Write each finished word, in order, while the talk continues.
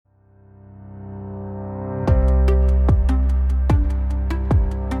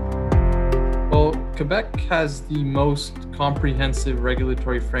Quebec has the most comprehensive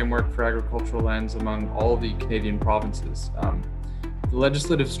regulatory framework for agricultural lands among all the Canadian provinces. The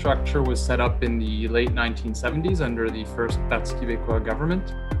legislative structure was set up in the late 1970s under the first Parti Québécois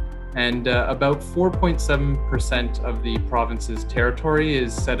government, and about 4.7% of the province's territory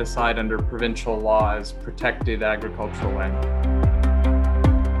is set aside under provincial law as protected agricultural land.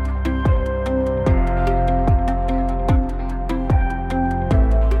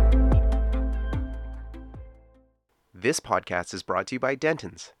 This podcast is brought to you by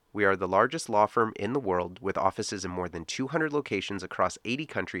Dentons. We are the largest law firm in the world with offices in more than 200 locations across 80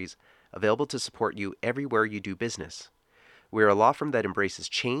 countries, available to support you everywhere you do business. We are a law firm that embraces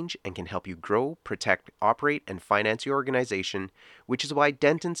change and can help you grow, protect, operate, and finance your organization, which is why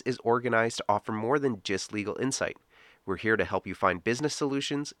Dentons is organized to offer more than just legal insight. We're here to help you find business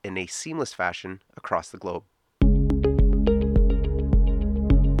solutions in a seamless fashion across the globe.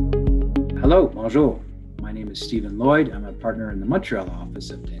 Hello, bonjour. My name is Stephen Lloyd. I'm a partner in the Montreal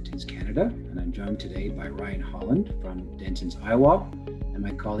office of Dentons Canada, and I'm joined today by Ryan Holland from Dentons Iowa and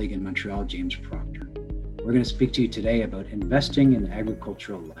my colleague in Montreal, James Proctor. We're going to speak to you today about investing in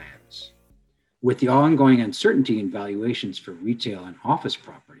agricultural lands. With the ongoing uncertainty in valuations for retail and office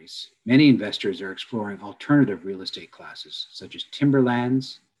properties, many investors are exploring alternative real estate classes, such as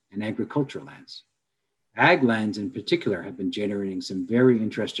timberlands and agricultural lands. Ag lands in particular have been generating some very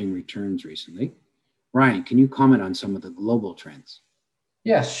interesting returns recently. Ryan, can you comment on some of the global trends?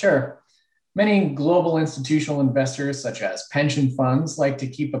 Yes, sure. Many global institutional investors, such as pension funds, like to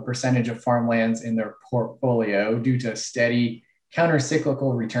keep a percentage of farmlands in their portfolio due to steady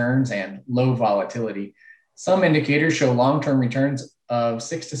counter-cyclical returns and low volatility. Some indicators show long-term returns of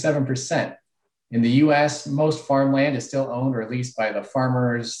 6 to 7%. In the US, most farmland is still owned or leased by the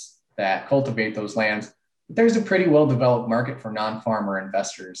farmers that cultivate those lands. But there's a pretty well-developed market for non-farmer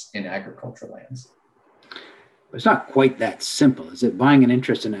investors in agricultural lands. It's not quite that simple, is it? Buying an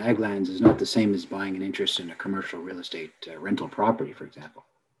interest in ag lands is not the same as buying an interest in a commercial real estate rental property, for example.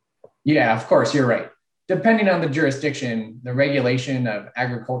 Yeah, of course, you're right. Depending on the jurisdiction, the regulation of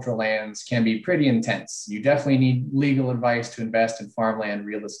agricultural lands can be pretty intense. You definitely need legal advice to invest in farmland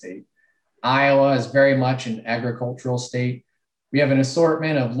real estate. Iowa is very much an agricultural state. We have an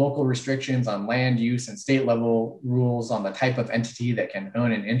assortment of local restrictions on land use and state level rules on the type of entity that can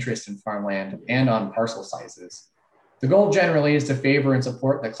own an interest in farmland and on parcel sizes. The goal generally is to favor and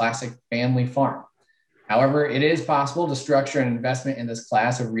support the classic family farm. However, it is possible to structure an investment in this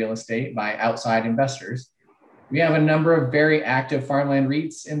class of real estate by outside investors. We have a number of very active farmland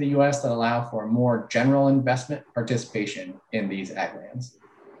REITs in the US that allow for more general investment participation in these ag lands.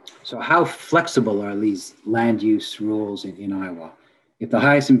 So how flexible are these land use rules in Iowa? If the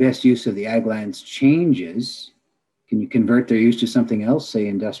highest and best use of the ag lands changes, can you convert their use to something else, say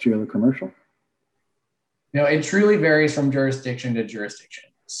industrial or commercial? It truly varies from jurisdiction to jurisdiction.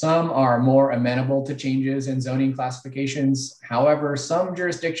 Some are more amenable to changes in zoning classifications. However, some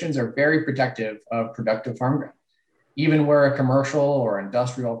jurisdictions are very protective of productive farm ground. Even where a commercial or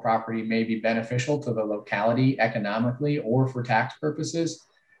industrial property may be beneficial to the locality economically or for tax purposes,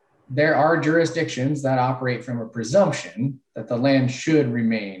 there are jurisdictions that operate from a presumption that the land should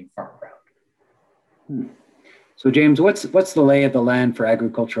remain farm ground. So, James, what's the lay of the land for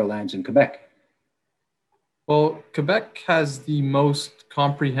agricultural lands in Quebec? Well, Quebec has the most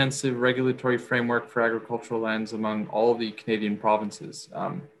comprehensive regulatory framework for agricultural lands among all the Canadian provinces.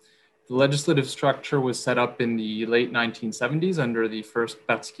 The legislative structure was set up in the late 1970s under the first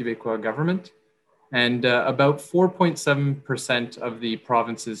Parti Québécois government, and about 4.7% of the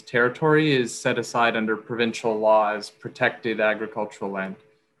province's territory is set aside under provincial law as protected agricultural land.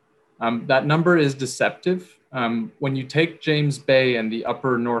 That number is deceptive. When you take James Bay and the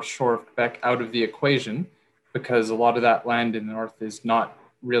upper North Shore of Quebec out of the equation, because a lot of that land in the north is not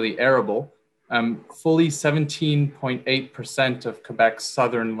really arable, fully 17.8% of Quebec's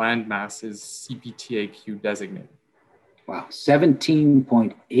southern landmass is CPTAQ designated. Wow,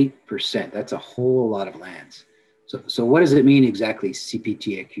 17.8%. That's a whole lot of lands. So what does it mean exactly,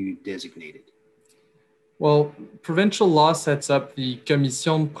 CPTAQ designated? Well, provincial law sets up the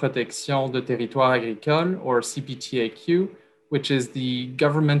Commission de Protection de Territoire Agricole, or CPTAQ, which is the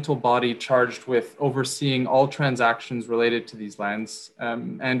governmental body charged with overseeing all transactions related to these lands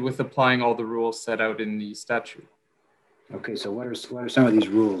and with applying all the rules set out in the statute. Okay, so what are some of these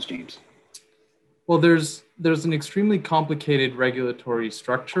rules, James? Well, there's an extremely complicated regulatory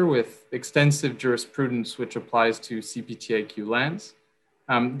structure with extensive jurisprudence which applies to CPTAQ lands.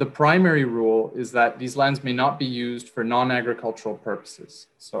 The primary rule is that these lands may not be used for non-agricultural purposes.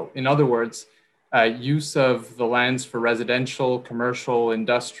 So in other words, Use of the lands for residential, commercial,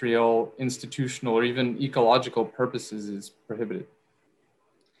 industrial, institutional, or even ecological purposes is prohibited.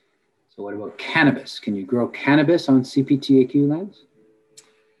 So what about cannabis? Can you grow cannabis on CPTAQ lands?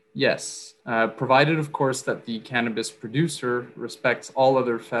 Yes, provided, of course, that the cannabis producer respects all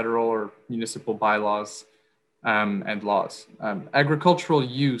other federal or municipal bylaws and laws. Agricultural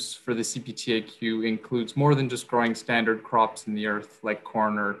use for the CPTAQ includes more than just growing standard crops in the earth like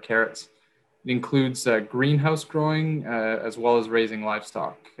corn or carrots. It includes greenhouse growing as well as raising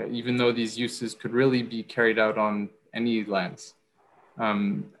livestock, even though these uses could really be carried out on any lands.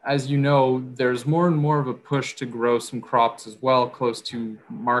 As you know, there's more and more of a push to grow some crops as well close to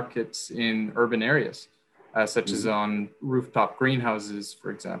markets in urban areas, such as on rooftop greenhouses,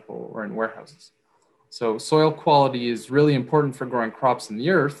 for example, or in warehouses. So soil quality is really important for growing crops in the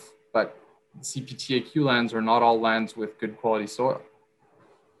earth, but CPTAQ lands are not all lands with good quality soil.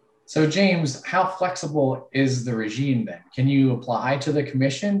 So James, how flexible is the regime then? Can you apply to the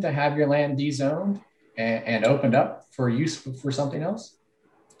commission to have your land dezoned and opened up for use for something else?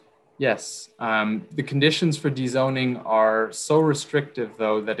 Yes, the conditions for dezoning are so restrictive,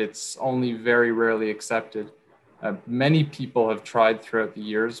 though, that it's only very rarely accepted. Many people have tried throughout the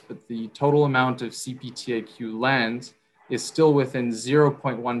years, but the total amount of CPTAQ lands is still within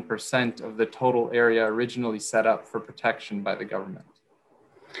 0.1% of the total area originally set up for protection by the government.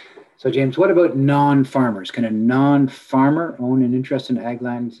 So James, what about non-farmers? Can a non-farmer own an interest in ag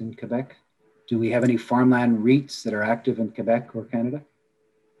lands in Quebec? Do we have any farmland REITs that are active in Quebec or Canada?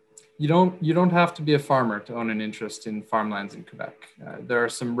 You don't have to be a farmer to own an interest in farmlands in Quebec. There are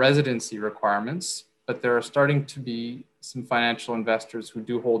some residency requirements, but there are starting to be some financial investors who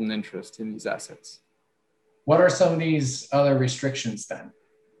do hold an interest in these assets. What are some of these other restrictions then?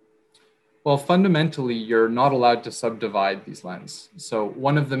 Well, fundamentally, you're not allowed to subdivide these lands. So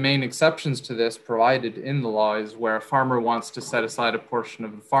one of the main exceptions to this provided in the law is where a farmer wants to set aside a portion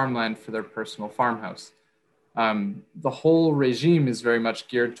of the farmland for their personal farmhouse. The whole regime is very much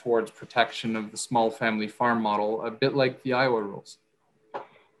geared towards protection of the small family farm model, a bit like the Iowa rules.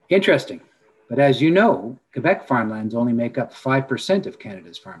 Interesting. But as you know, Quebec farmlands only make up 5% of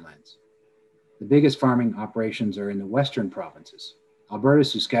Canada's farmlands. The biggest farming operations are in the western provinces. Alberta,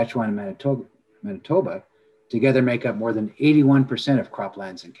 Saskatchewan, and Manitoba together make up more than 81% of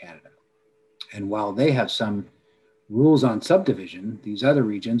croplands in Canada. And while they have some rules on subdivision, these other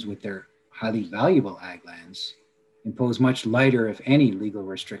regions with their highly valuable ag lands impose much lighter, if any, legal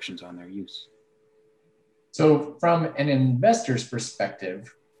restrictions on their use. So from an investor's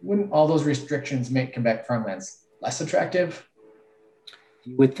perspective, wouldn't all those restrictions make Quebec farmlands less attractive?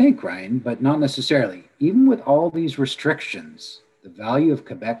 You would think, Ryan, but not necessarily. Even with all these restrictions, the value of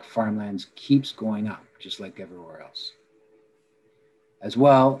Quebec farmlands keeps going up, just like everywhere else. As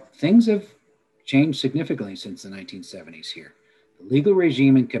well, things have changed significantly since the 1970s here. The legal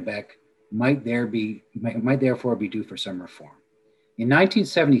regime in Quebec might therefore be due for some reform. In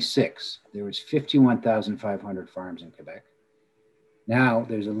 1976, there was 51,500 farms in Quebec. Now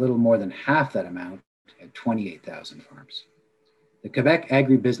there's a little more than half that amount at 28,000 farms. The Quebec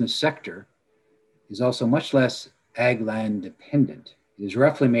agribusiness sector is also much less ag land dependent. It is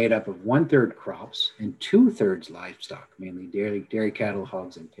roughly made up of 1/3 crops and 2/3 livestock, mainly dairy cattle,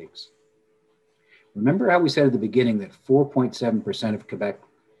 hogs, and pigs. Remember how we said at the beginning that 4.7% of Quebec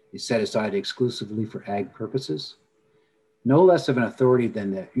is set aside exclusively for ag purposes? No less of an authority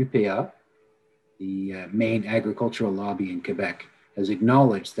than the UPA, the main agricultural lobby in Quebec, has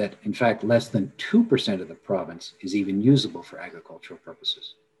acknowledged that, in fact, less than 2% of the province is even usable for agricultural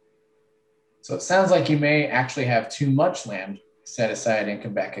purposes. So it sounds like you may actually have too much land set aside in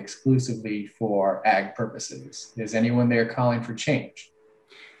Quebec exclusively for ag purposes. Is anyone there calling for change?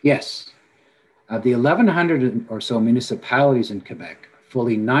 Yes. Of the 1,100 or so municipalities in Quebec,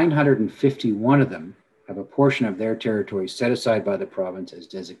 fully 951 of them have a portion of their territory set aside by the province as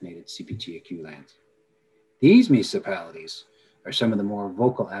designated CPTAQ lands. These municipalities are some of the more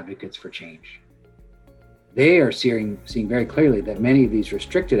vocal advocates for change. They are seeing very clearly that many of these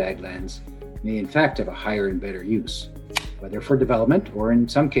restricted ag lands may in fact have a higher and better use, whether for development or in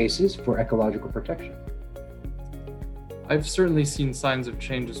some cases for ecological protection. I've certainly seen signs of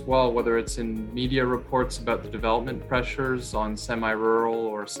change as well, whether it's in media reports about the development pressures on semi-rural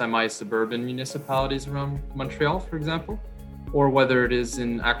or semi-suburban municipalities around Montreal, for example, or whether it is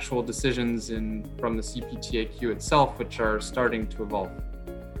in actual decisions from the CPTAQ itself, which are starting to evolve.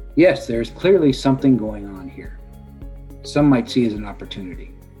 Yes, there's clearly something going on here. Some might see it as an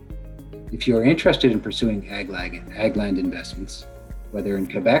opportunity. If you are interested in pursuing ag land investments, whether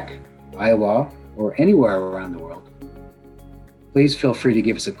in Quebec, Iowa, or anywhere around the world, please feel free to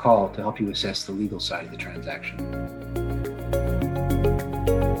give us a call to help you assess the legal side of the transaction.